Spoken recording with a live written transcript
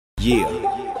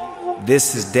Yeah,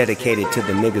 this is dedicated to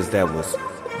the niggas that was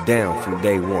down from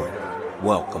day one.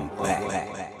 Welcome back.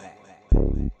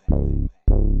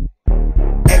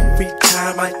 Every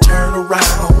time I turn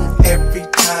around, every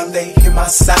time they hear my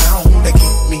sound, they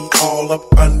keep me all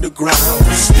up underground,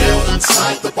 still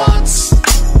inside the box.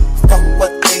 Fuck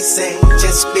what they say,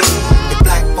 just be the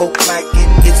black folk like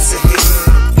it's a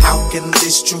hit. How can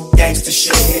this true gangster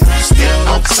shit still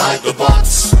outside the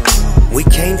box? We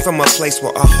came from a place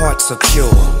where our hearts are pure.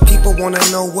 People wanna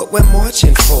know what we're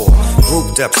marching for.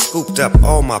 Grouped up, scooped up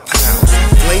all my pals.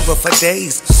 Flavor for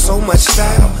days, so much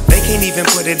style. They can't even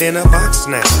put it in a box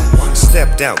now.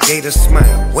 Stepped out, gave a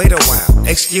smile, wait a while.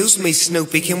 Excuse me,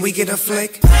 Snoopy, can we get a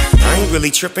flick? I ain't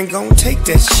really tripping, gon' take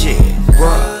that shit.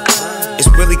 Bruh, it's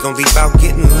really gon' be about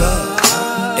getting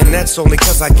love. And that's only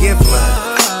cause I give love.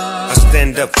 I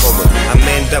stand up for it, I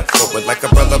manned up for it like a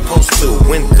brother supposed to.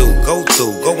 Went through, go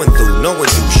through, going through, knowing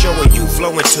you, showing you,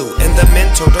 flowing to, and the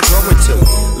mentor to growing to.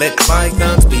 Let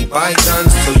bygones be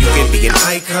bygones so you can be an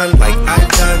icon like I've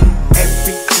done.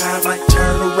 Every time I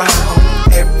turn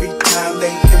around, every time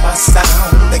they hear my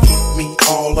sound, they keep me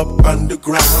all up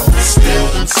underground, still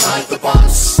inside the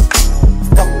box.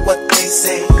 Fuck what they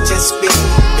say, just be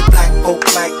the black folk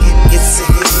like it's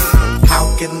a hit. How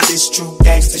can this true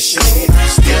gangster shit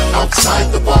still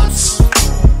outside the box?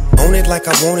 Own it like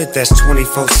I want it, that's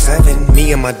 24/7.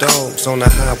 Me and my dogs on the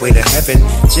highway to heaven.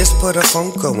 Just put a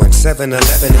phone call in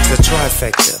 7-Eleven. It's a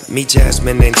trifecta. Me,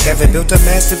 Jasmine, and Kevin built a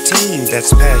massive team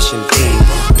that's passion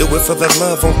themed. Do it for the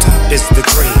love, on top is the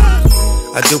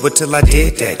cream. I do it till I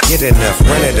did that. Get enough,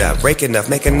 run it up, break enough,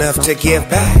 make enough to give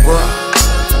back.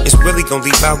 Bruh, it's really gonna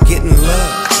be about getting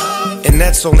love. And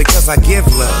that's only cause I give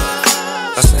love.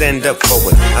 I stand up for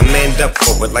it, I manned up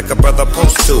for it like a brother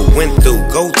supposed to. Went through,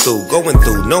 go through, going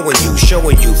through, knowing you,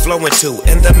 showing you, flowing to,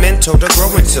 and the mentor to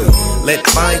growing to. Let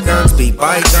bygones be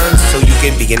bygones so you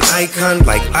can be an icon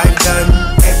like I've done.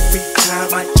 Every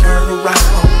time I turn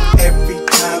around, every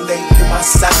time they hear my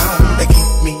sound, they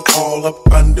keep me all up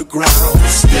underground,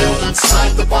 still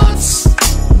inside the box.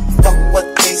 Fuck what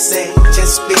they say,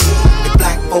 just be the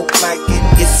black folk like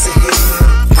it's a hit.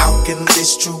 How can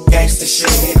this true gangster shit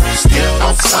still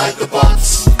outside the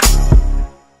box?